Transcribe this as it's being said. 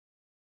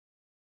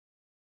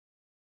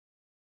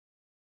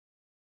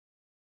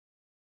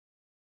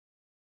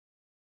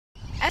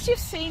As you've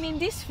seen in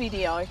this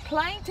video,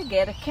 playing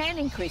together can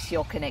increase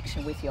your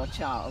connection with your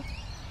child.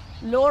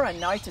 Laura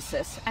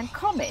notices and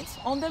comments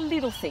on the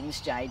little things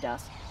Jay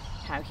does,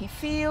 how he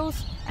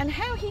feels and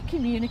how he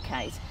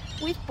communicates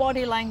with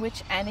body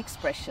language and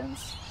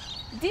expressions.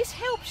 This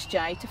helps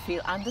Jay to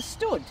feel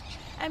understood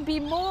and be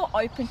more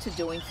open to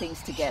doing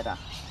things together.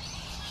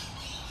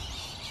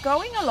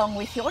 Going along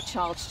with your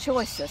child's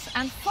choices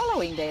and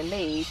following their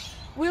lead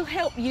will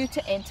help you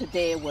to enter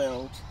their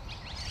world.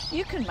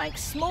 You can make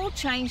small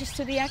changes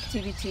to the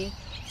activity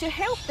to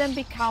help them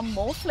become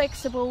more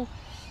flexible,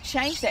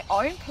 change their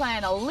own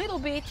plan a little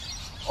bit,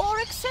 or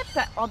accept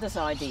that others'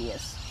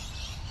 ideas.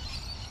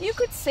 You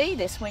could see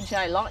this when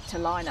Jay liked to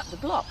line up the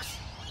blocks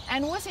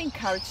and was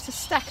encouraged to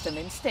stack them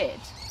instead.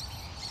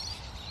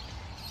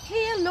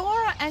 Here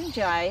Laura and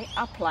Jay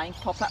are playing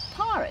Pop-Up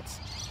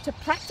Pirates to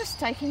practice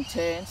taking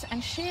turns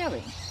and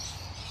sharing.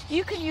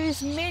 You can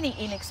use many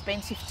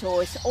inexpensive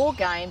toys or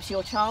games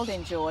your child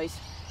enjoys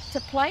to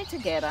play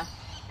together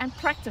and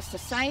practice the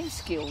same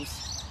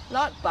skills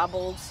like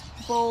bubbles,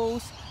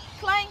 balls,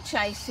 playing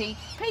chasey,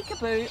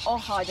 peekaboo or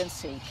hide and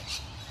seek.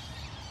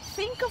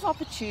 Think of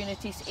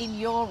opportunities in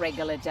your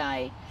regular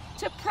day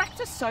to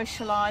practice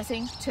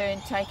socialising,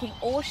 turn taking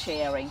or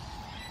sharing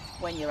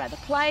when you're at the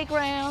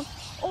playground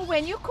or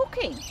when you're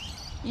cooking.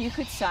 You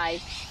could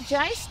say,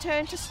 Jay's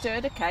turn to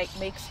stir the cake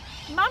mix,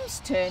 Mum's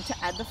turn to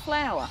add the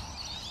flour.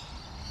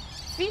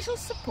 Visual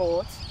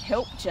supports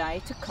help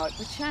Jay to cope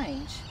with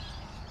change.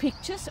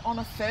 Pictures on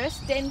a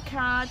first den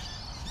card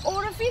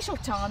or a visual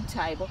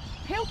timetable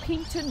help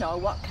him to know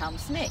what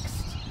comes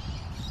next.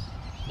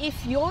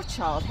 If your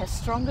child has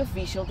stronger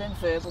visual than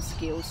verbal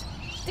skills,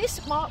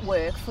 this might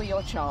work for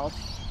your child,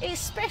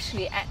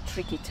 especially at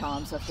tricky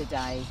times of the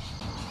day.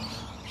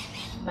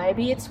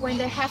 Maybe it's when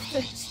they have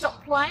to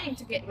stop playing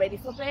to get ready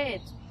for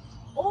bed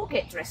or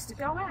get dressed to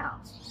go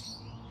out.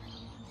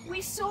 We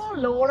saw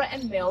Laura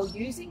and Mel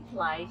using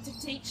play to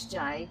teach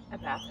Jay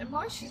about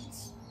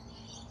emotions.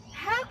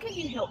 How can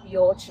you help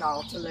your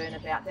child to learn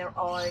about their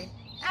own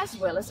as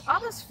well as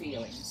others'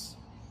 feelings?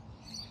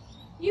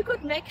 You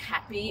could make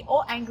happy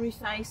or angry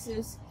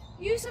faces,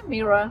 use a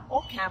mirror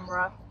or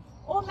camera,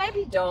 or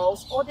maybe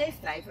dolls or their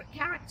favourite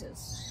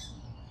characters.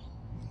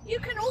 You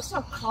can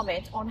also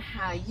comment on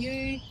how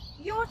you,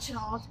 your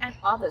child and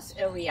others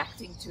are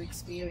reacting to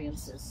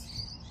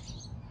experiences.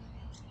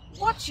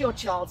 Watch your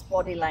child's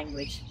body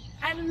language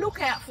and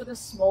look out for the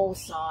small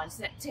signs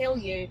that tell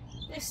you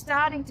they're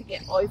starting to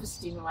get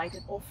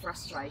overstimulated or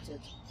frustrated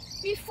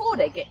before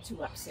they get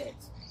too upset.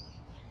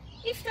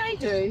 If they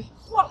do,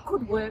 what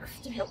could work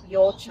to help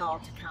your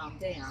child to calm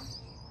down?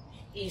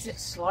 Is it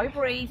slow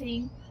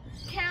breathing,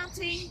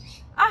 counting,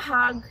 a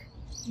hug,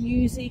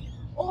 music,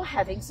 or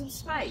having some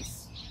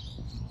space?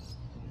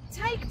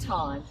 Take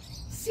time,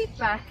 sit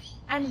back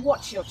and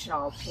watch your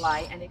child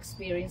play and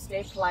experience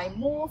their play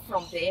more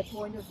from their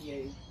point of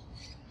view.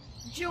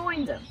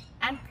 Join them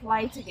and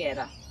play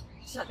together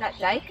so that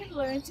they can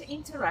learn to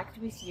interact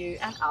with you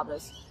and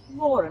others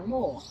more and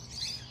more.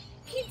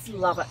 Kids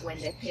love it when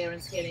their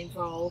parents get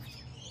involved.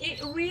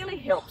 It really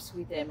helps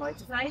with their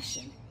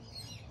motivation.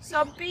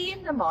 So be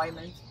in the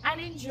moment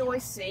and enjoy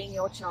seeing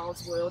your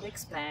child's world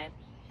expand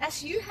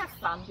as you have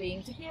fun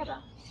being together.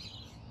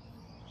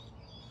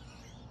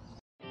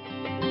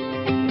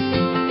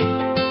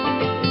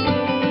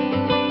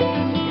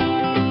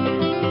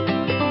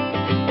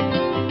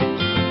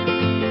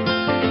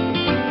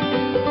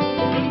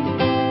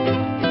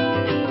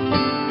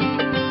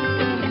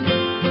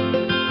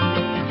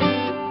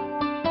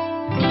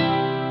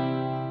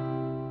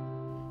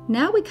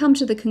 Now we come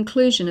to the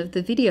conclusion of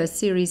the video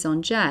series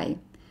on Jay.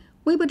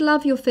 We would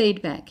love your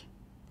feedback.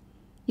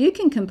 You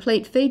can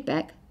complete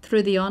feedback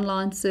through the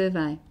online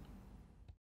survey.